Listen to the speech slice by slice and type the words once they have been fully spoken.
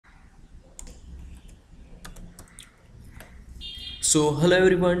Hello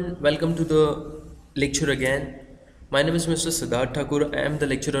everyone, welcome to the lecture again. My name is Mr. Siddharth Thakur. I am the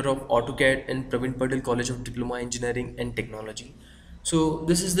lecturer of AutoCAD in Praveen Patel College of Diploma Engineering and Technology.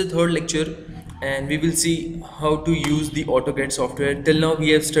 This is the third lecture, and we will see how to use the AutoCAD software. Till now, we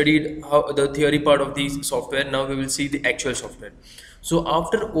have studied how the theory part of the software. Now we will see the actual software. So,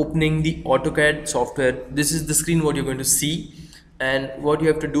 after opening the AutoCAD software, this is the screen what you're going to see, and what you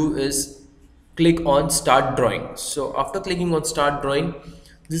have to do is click on start drawing. So after clicking on start drawing,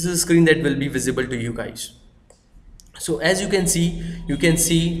 this is a screen that will be visible to you guys. So as you can see you can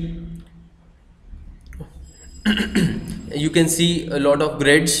see a lot of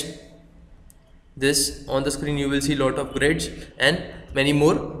grids. This on the screen you will see a lot of grids and many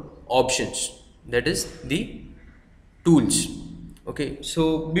more options, that is the tools. Okay,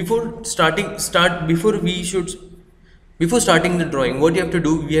 so before starting the drawing, what you have to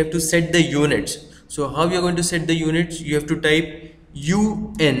do, we have to set the units. So how you are going to set the units? You have to type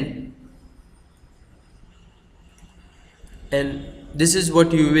UN, and this is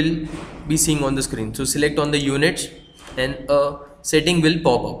what you will be seeing on the screen. So select on the units and a setting will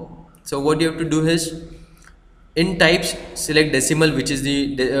pop up. So what you have to do is, in types select decimal, which is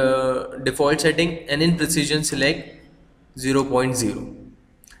the default setting, and in precision select 0.0.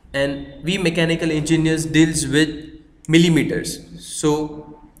 And we mechanical engineers deals with millimeters,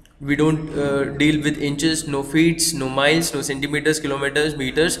 so we don't deal with inches, no feet, no miles, no centimeters, kilometers,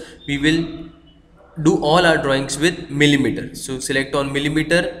 meters. We will do all our drawings with millimeter. So select on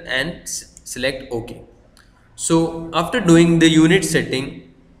millimeter and select OK. So after doing the unit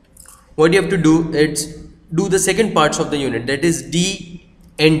setting, what you have to do is do the second parts of the unit, that is D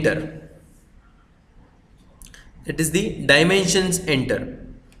enter. That is the dimensions enter.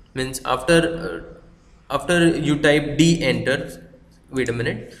 Means after you type D enter, wait a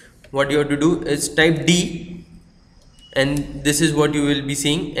minute, what you have to do is type D, and this is what you will be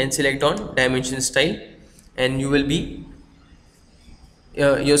seeing, and select on dimension style, and you will be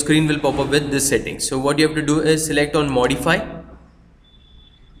your screen will pop up with this setting. So what you have to do is select on modify.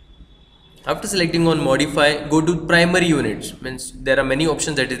 After selecting on modify, go to primary units. Means there are many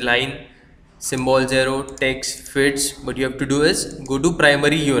options, that is line, symbol, zero, text, fits. What you have to do is go to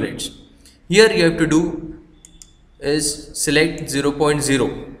primary units. Here you have to do is select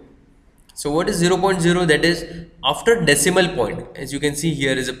 0.0. So what is 0.0? That is after decimal point. As you can see,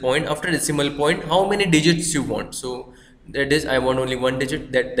 here is a point. After decimal point, how many digits you want? So that is, I want only one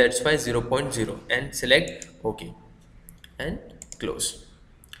digit. That's why 0.0, and select OK and close.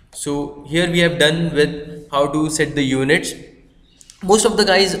 So here we have done with how to set the units. Most of the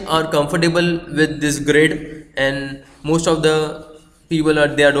guys are comfortable with this grid, and most of the people are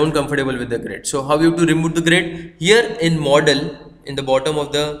don't comfortable with the grid. So how you have to remove the grid? Here in model, in the bottom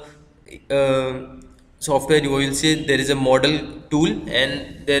of the software, you will see there is a model tool,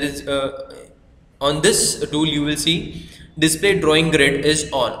 and there is on this tool you will see display drawing grid is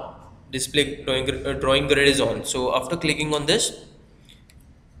on. Display drawing grid is on. So after clicking on this,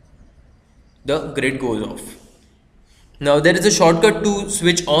 the grid goes off. Now there is a shortcut to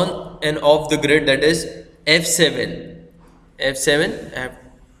switch on and off the grid, that is F7. And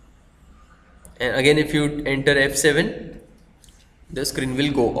again if you enter F7, the screen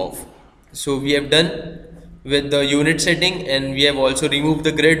will go off. So we have done with the unit setting, and we have also removed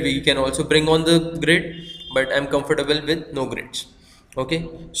the grid. We can also bring on the grid, but I'm comfortable with no grids. Okay,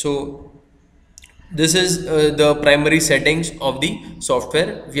 so this is the primary settings of the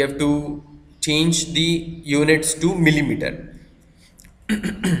software. We have to change the units to millimeter.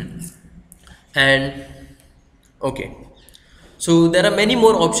 And okay, so there are many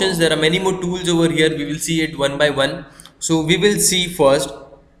more options, there are many more tools over here. We will see it one by one. So we will see first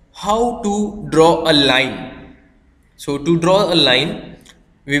how to draw a line. So to draw a line,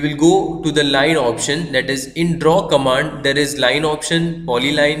 we will go to the line option. That is, in draw command there is line option,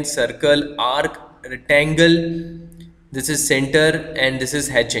 polyline, circle, arc, rectangle, this is center, and this is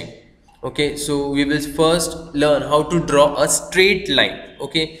hatching. Okay, so we will first learn how to draw a straight line.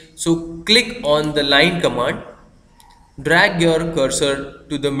 Okay, so click on the line command, drag your cursor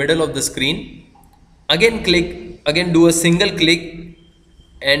to the middle of the screen, again do a single click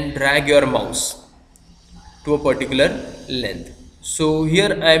and drag your mouse to a particular length. So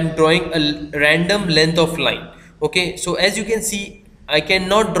here I am drawing a random length of line. Okay, so as you can see, I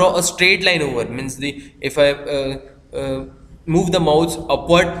cannot draw a straight line over. Means if I move the mouse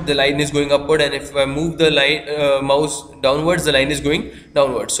upward, the line is going upward, and if I move the mouse downwards, the line is going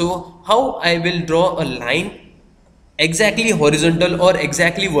downward. So how I will draw a line exactly horizontal or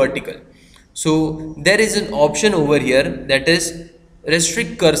exactly vertical? So there is an option over here, that is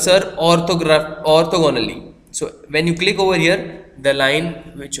restrict cursor orthogonally. So when you click over here, the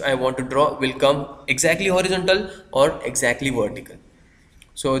line which I want to draw will come exactly horizontal or exactly vertical.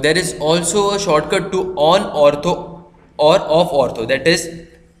 So there is also a shortcut to on ortho or off ortho, that is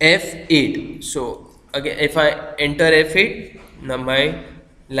F8. So again, if I enter F8, now my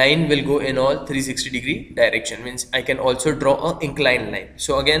line will go in all 360-degree direction, means I can also draw a inclined line.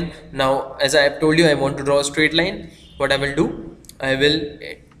 So again, now as I have told you, I want to draw a straight line. What I will do, I will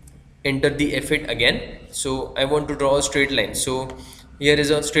enter the F8 again. So I want to draw a straight line. So here is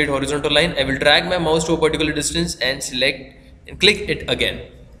a straight horizontal line. I will drag my mouse to a particular distance and select and click it again.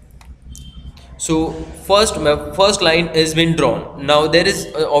 So first, my first line has been drawn. Now there is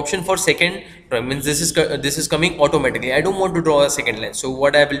an option for second drawing, means this is coming automatically. I don't want to draw a second line. So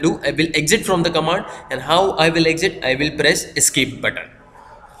what I will do, I will exit from the command, and how I will exit, I will press escape button.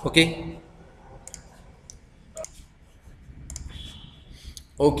 Okay.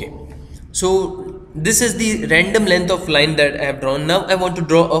 Okay, so this is the random length of line that I have drawn. Now I want to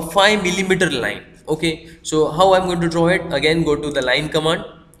draw a 5 millimeter line. Okay, so how I'm going to draw it? Again, go to the line command.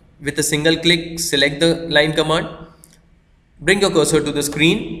 With a single click, select the line command, bring your cursor to the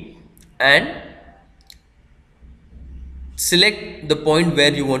screen and select the point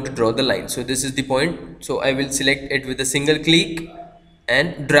where you want to draw the line. So this is the point. So I will select it with a single click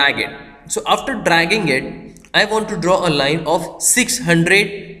and drag it. So after dragging it, I want to draw a line of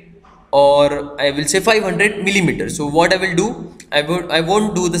 600, or I will say 500 millimeters. So what I will do, I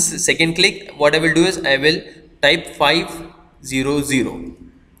won't do the second click. What I will do is I will type 500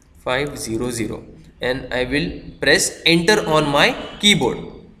 500 and I will press enter on my keyboard.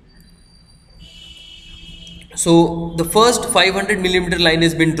 So the first 500 millimeter line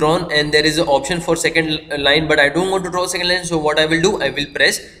has been drawn, and there is an option for second line, but I don't want to draw second line. So what I will do, I will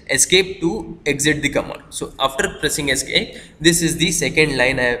press escape to exit the command. So after pressing escape, this is the second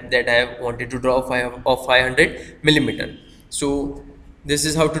line that I have wanted to draw of 500 millimeter. So this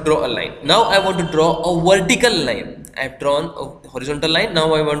is how to draw a line. Now I want to draw a vertical line. I have drawn a horizontal line.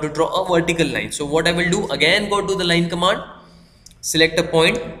 Now I want to draw a vertical line. So what I will do, again go to the line command, select a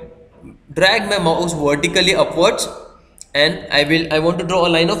point, drag my mouse vertically upwards, and I want to draw a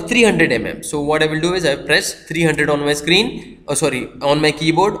line of 300 mm. So what I will do is I press 300 on my screen, on my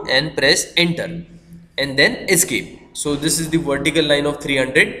keyboard, and press enter and then escape. So this is the vertical line of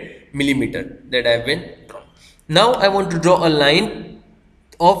 300 millimeter that I have been drawn. Now I want to draw a line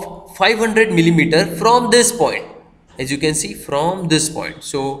of 500 millimeter from this point, as you can see, from this point.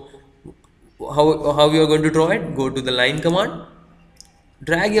 So how you are going to draw it? Go to the line command,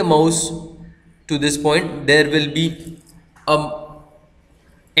 drag your mouse to this point. There will be a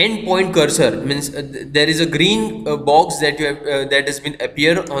end point cursor, means there is a green box that you have that has been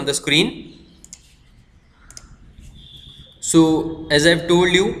appear on the screen. So as I've told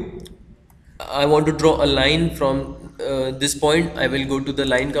you, I want to draw a line from this point. I will go to the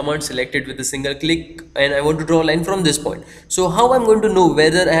line command, select it with a single click, and I want to draw a line from this point. So how I'm going to know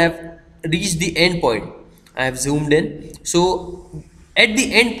whether I have reached the end point? I have zoomed in. So at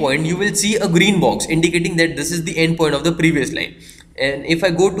the end point, you will see a green box indicating that this is the end point of the previous line. And if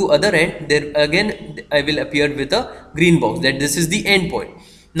I go to other end, there again I will appear with a green box that this is the end point.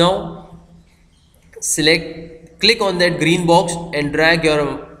 Now click on that green box and drag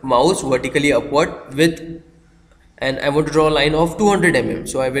your mouse vertically upward and I want to draw a line of 200 mm.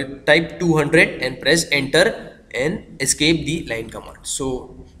 So I will type 200 and press enter and escape the line command.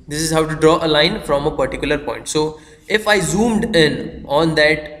 So this is how to draw a line from a particular point. So if I zoomed in on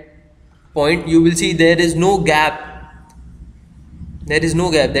that point, you will see there is no gap. There is no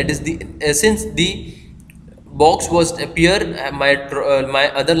gap. That is the since the box was appear,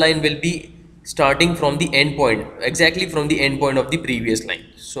 my other line will be starting from the end point, exactly from the end point of the previous line.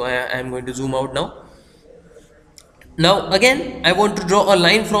 So I am going to zoom out now. Now again I want to draw a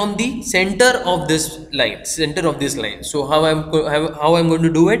line from the center of this line, So how I'm going to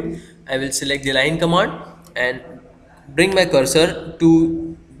do it? I will select the line command and bring my cursor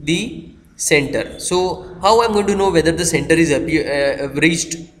to the center. So how I'm going to know whether the center is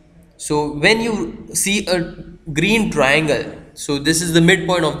reached? So when you see a green triangle, so this is the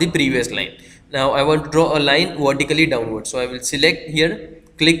midpoint of the previous line. Now I want to draw a line vertically downward. So I will select here,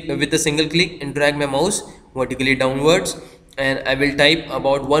 click with a single click and drag my mouse vertically downwards, and I will type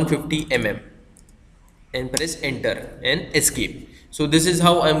about 150 mm and press enter and escape. So this is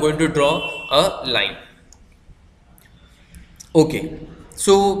how I'm going to draw a line. Okay,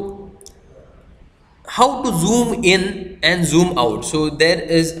 so how to zoom in and zoom out? So there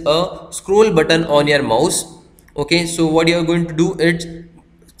is a scroll button on your mouse. Okay, so what you are going to do is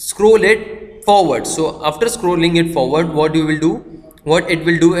scroll it forward. So after scrolling it forward, what you will do, what it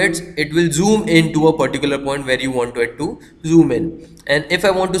will do is it will zoom into a particular point where you want it to zoom in. And if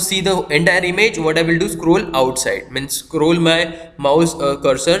I want to see the entire image, what I will do, scroll outside, means scroll my mouse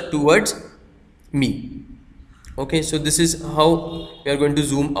cursor towards me. Okay, so this is how we are going to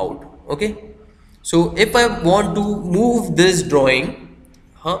zoom out. Okay, so if I want to move this drawing,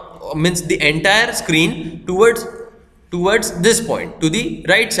 means the entire screen towards this point, to the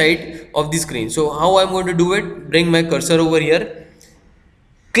right side of the screen. So how I'm going to do it, bring my cursor over here,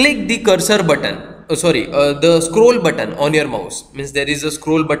 click the cursor button, the scroll button on your mouse, means there is a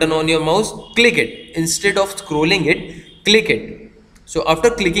scroll button on your mouse, click it. Instead of scrolling it, click it. So after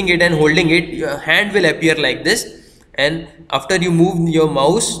clicking it and holding it, your hand will appear like this, and after you move your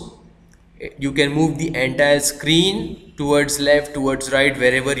mouse, you can move the entire screen towards left, towards right,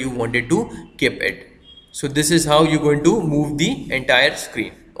 wherever you wanted to keep it. So this is how you're going to move the entire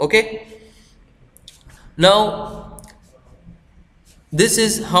screen. Okay, now this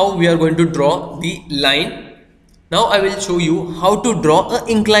is how we are going to draw the line. Now I will show you how to draw an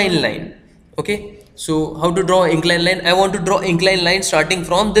inclined line. Okay, so how to draw inclined line? I want to draw inclined line starting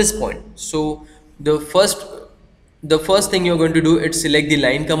from this point. So the first thing you're going to do is select the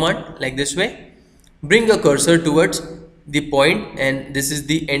line command like this way. Bring your cursor towards the point, and this is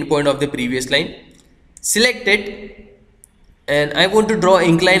the end point of the previous line. Select it, and I want to draw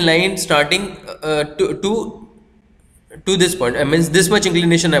inclined line starting to this point. I mean, this much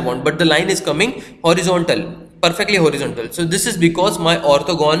inclination I want, but the line is coming horizontal, perfectly horizontal. So this is because my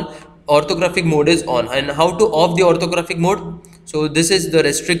orthographic mode is on. And how to off the orthographic mode? So this is the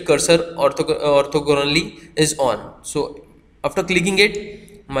restrict cursor orthogonally is on. So after clicking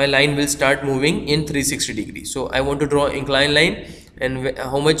it, my line will start moving in 360 degrees. So I want to draw inclined line, and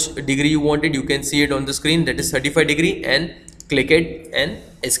how much degree you want it, you can see it on the screen, that is 35 degree, and click it and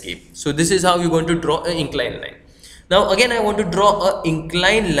escape. So this is how you're going to draw an inclined line. Now again I want to draw a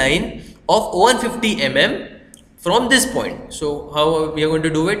inclined line of 150 mm from this point. So how we are going to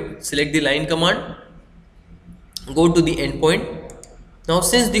do it? Select the line command, go to the end point. Now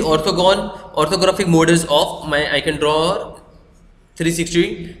since the orthographic mode is off, I can draw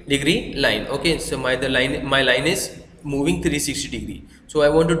 360 degree line. Okay, so my line is moving 360 degree. So I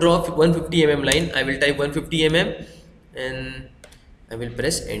want to draw 150 mm line. I will type 150 mm and I will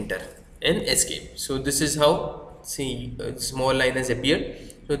press enter and escape. So this is how, see, a small line has appeared.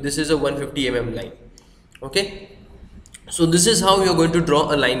 So this is a 150 mm line. Okay, so this is how you're going to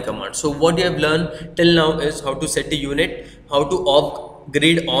draw a line command. So what you have learned till now is how to set a unit, how to off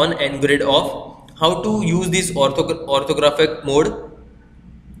grid on and grid off, how to use this orthographic mode,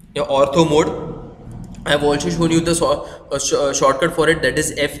 your ortho mode. I have also shown you the shortcut for it, that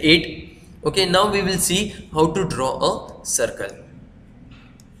is F8. Okay, now we will see how to draw a circle.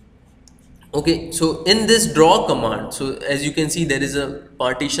 Okay, so in this draw command, so as you can see, there is a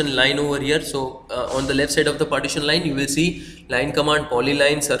partition line over here. So on the left side of the partition line, you will see line command,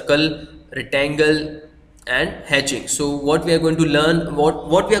 polyline, circle, rectangle, and hatching. So what we are going to learn,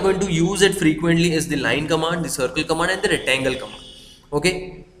 what we are going to use it frequently is the line command, the circle command, and the rectangle command.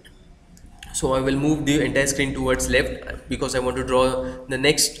 Okay, so I will move the entire screen towards left because I want to draw the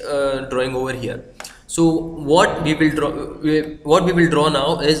next drawing over here. So what we will draw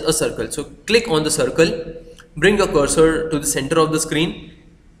now is a circle. So click on the circle, bring your cursor to the center of the screen.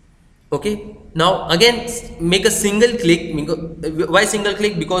 Okay, now again make a single click. Why single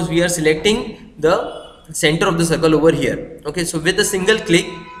click? Because we are selecting the center of the circle over here. Okay, so with a single click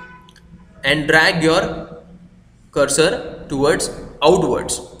and drag your cursor towards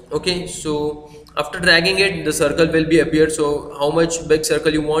outwards. Okay, so after dragging it, the circle will be appeared. So how much big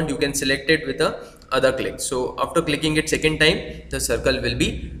circle you want, you can select it with a other click. So after clicking it second time, the circle will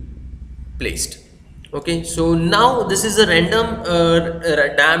be placed. Okay, so now this is a random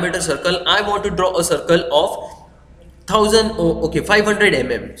diameter circle. I want to draw a circle of 500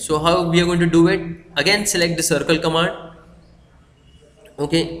 mm. So how we are going to do it? Again select the circle command.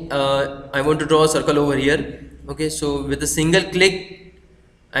 Okay, I want to draw a circle over here. Okay, so with a single click,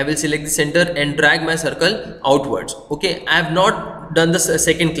 I will select the center and drag my circle outwards. Okay, I have not done the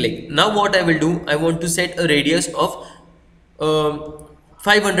second click. Now what I will do, I want to set a radius of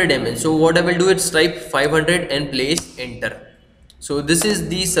 500 mm. So what I will do is type 500 and place enter. So this is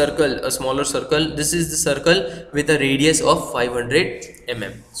the circle, a smaller circle. This is the circle with a radius of 500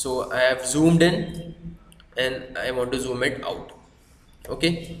 mm. So I have zoomed in and I want to zoom it out.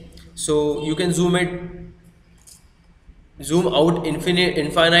 Okay, so you can zoom out infinite,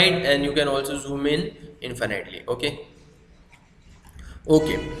 and you can also zoom in infinitely. Okay,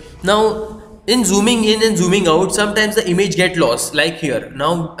 now in zooming in and zooming out, sometimes the image get lost, like here.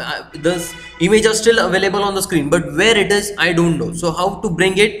 Now the image are still available on the screen, but where it is, I don't know. So how to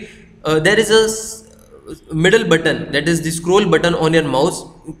bring it? There is a middle button, that is the scroll button on your mouse.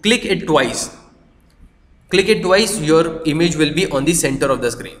 Click it twice. Click it twice, your image will be on the center of the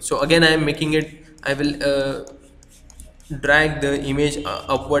screen. So again, I am making it, I will drag the image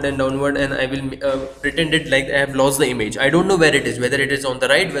upward and downward, and I will pretend it like I have lost the image. I don't know where it is, whether it is on the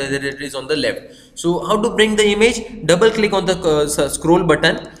right, whether it is on the left. So how to bring the image? Double click on the scroll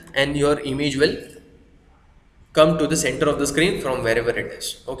button and your image will come to the center of the screen from wherever it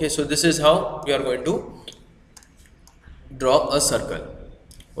is. Okay, so this is how you are going to draw a circle.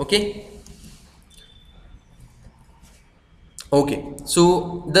 Okay. Okay,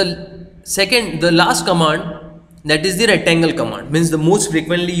 so the last command, that is the rectangle command, means the most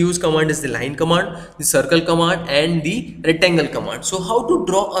frequently used command is the line command, the circle command, and the rectangle command. So how to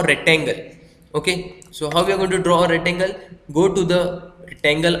draw a rectangle? Okay, so how we are going to draw a rectangle? Go to the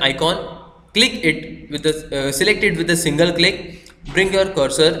rectangle icon, click it with the select it with a single click, bring your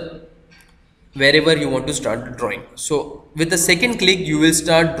cursor wherever you want to start drawing. So with the second click you will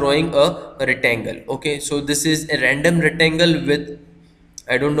start drawing a rectangle. Okay, so this is a random rectangle with,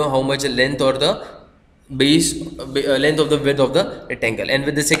 I don't know how much length or the base length of the width of the rectangle, and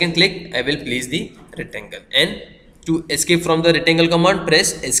with the second click I will place the rectangle. And to escape from the rectangle command,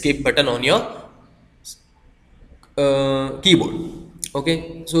 press escape button on your keyboard.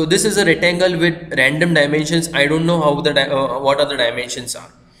 Okay, so this is a rectangle with random dimensions. I don't know how what are the dimensions are.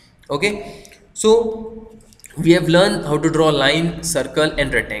 Okay, so we have learned how to draw line, circle,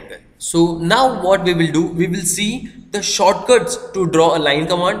 and rectangle. So now what we will do, we will see the shortcuts to draw a line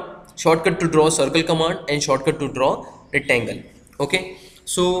command, shortcut to draw circle command, and shortcut to draw rectangle. Okay,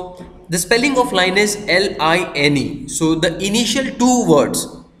 so the spelling of line is L-I-N-E. So the initial two words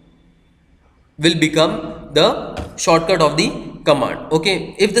will become the shortcut of the command.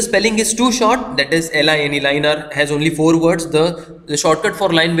 Okay, if the spelling is too short, that is line, has only 4 words, the shortcut for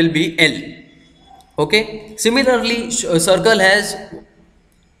line will be L. Okay, similarly circle has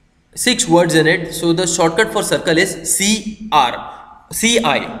 6 words in it, so the shortcut for circle is CI.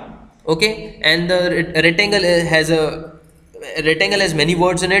 Okay, and the rectangle has many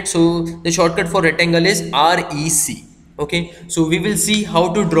words in it, so the shortcut for rectangle is REC. Okay, so we will see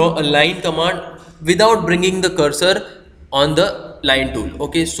how to draw a line command without bringing the cursor on the line tool.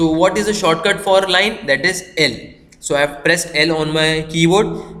 Okay, so what is the shortcut for line? That is L. So I have pressed L on my keyboard,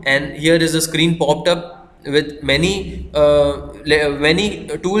 and here is the screen popped up with many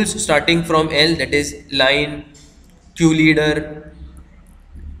tools starting from L, that is line, Q leader,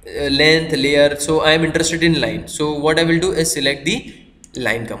 length, layer. So I am interested in line, so what I will do is select the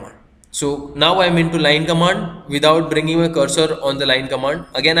line command. So now I am into line command without bringing my cursor on the line command.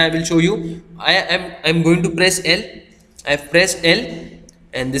 Again I will show you. I'm going to press L. I have pressed L,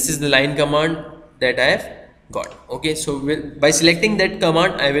 and this is the line command that I have got. Okay, so by selecting that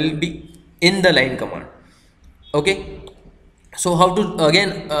command I will be in the line command. Okay, so how to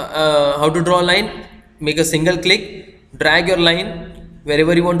how to draw a line? Make a single click, drag your line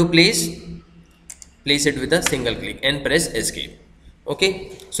wherever you want to place it with a single click, and press escape.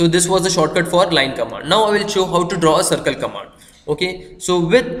 Okay, so this was the shortcut for line command. Now I will show how to draw a circle command. Okay, so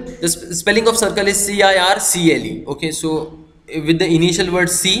with the spelling of circle is CIRCLE. Okay, so with the initial word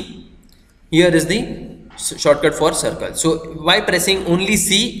C, here is the shortcut for circle. So by pressing only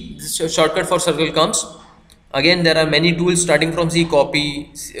C, the shortcut for circle comes. Again there are many tools starting from C: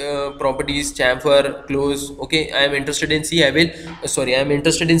 copy, properties, chamfer, close. Okay, I am interested in C, I will I am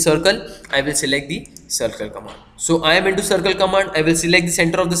interested in circle, I will select the circle command. So I am into circle command, I will select the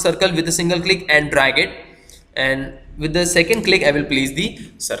center of the circle with a single click and drag it, and with the second click I will place the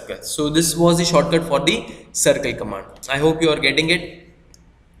circle. So this was the shortcut for the circle command. I hope you are getting it.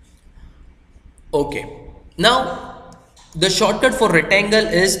 Okay, now the shortcut for rectangle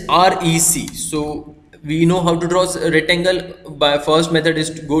is REC. So we know how to draw a rectangle. By first method is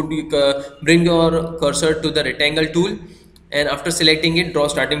to go to bring your cursor to the rectangle tool, and after selecting it,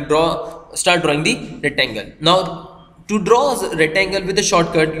 start drawing the rectangle. Now to draw a rectangle with a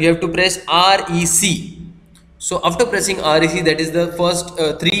shortcut, you have to press REC. So after pressing REC, that is the first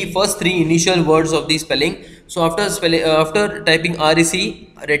three initial words of the spelling. So after typing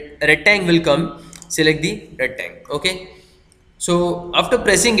REC, rectangle will come. Select the rectangle. Okay, so after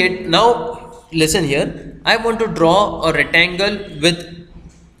pressing it, now listen here, I want to draw a rectangle with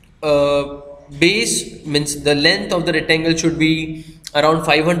base, means the length of the rectangle should be around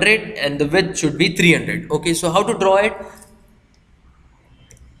 500 and the width should be 300. Okay, so how to draw it?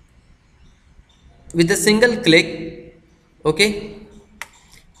 With a single click. Okay,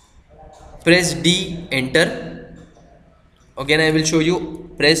 press D, enter. Again I will show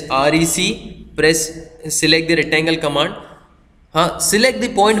you, press REC, press, select the rectangle command. Select the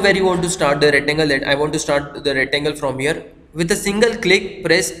point where you want to start the rectangle. That I want to start the rectangle from here. With a single click,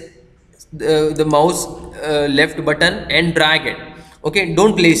 press the mouse left button and drag it. Okay,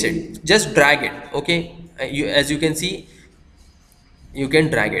 don't place it, just drag it. Okay, as you can see, you can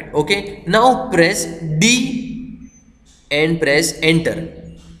drag it. Okay, now press D and press enter.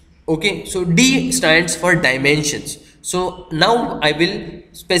 Okay, so D stands for dimensions. So now I will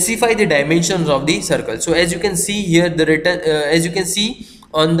specify the dimensions of the circle. So as you can see here, the written as you can see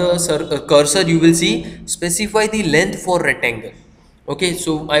on the cursor, you will see specify the length for rectangle. Okay,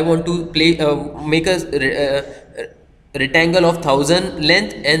 so I want to make a rectangle of 1000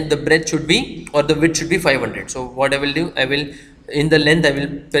 length, and the breadth should be, or the width should be 500. So what I will do, I will, in the length I will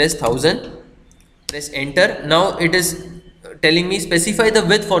press 1000, press enter. Now it is telling me specify the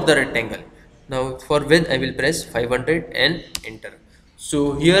width for the rectangle. Now for width I will press 500 and enter.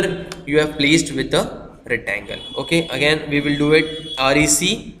 So here you have placed with the rectangle. Okay, again we will do it.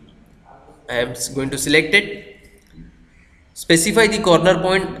 REC, I am going to select it. Specify the corner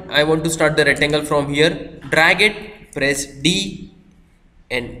point. I want to start the rectangle from here. Drag it, press D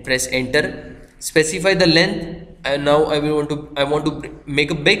and press enter. Specify the length, and now I want to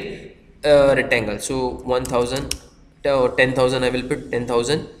make a big rectangle. So 1000 or 10,000, I will put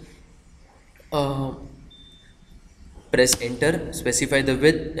 10,000. uh, Press enter. Specify the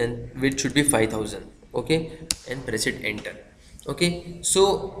width, and width should be 5,000. Okay, and press it enter. Okay,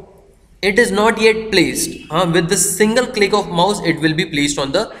 so it is not yet placed. With the single click of mouse it will be placed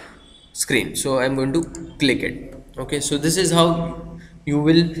on the screen. So I'm going to click it. Okay, so this is how you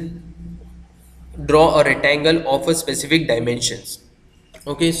will draw a rectangle of a specific dimensions.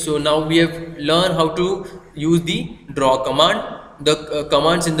 Okay, so now we have learned how to use the draw command, the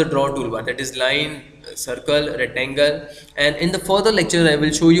commands in the draw toolbar, that is line, circle, rectangle. And in the further lecture I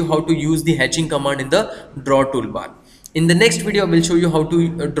will show you how to use the hatching command in the draw toolbar. In the next video I will show you how to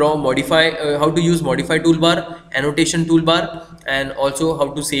how to use modify toolbar, annotation toolbar, and also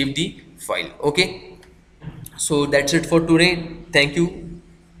how to save the file. Okay, so that's it for today. Thank you.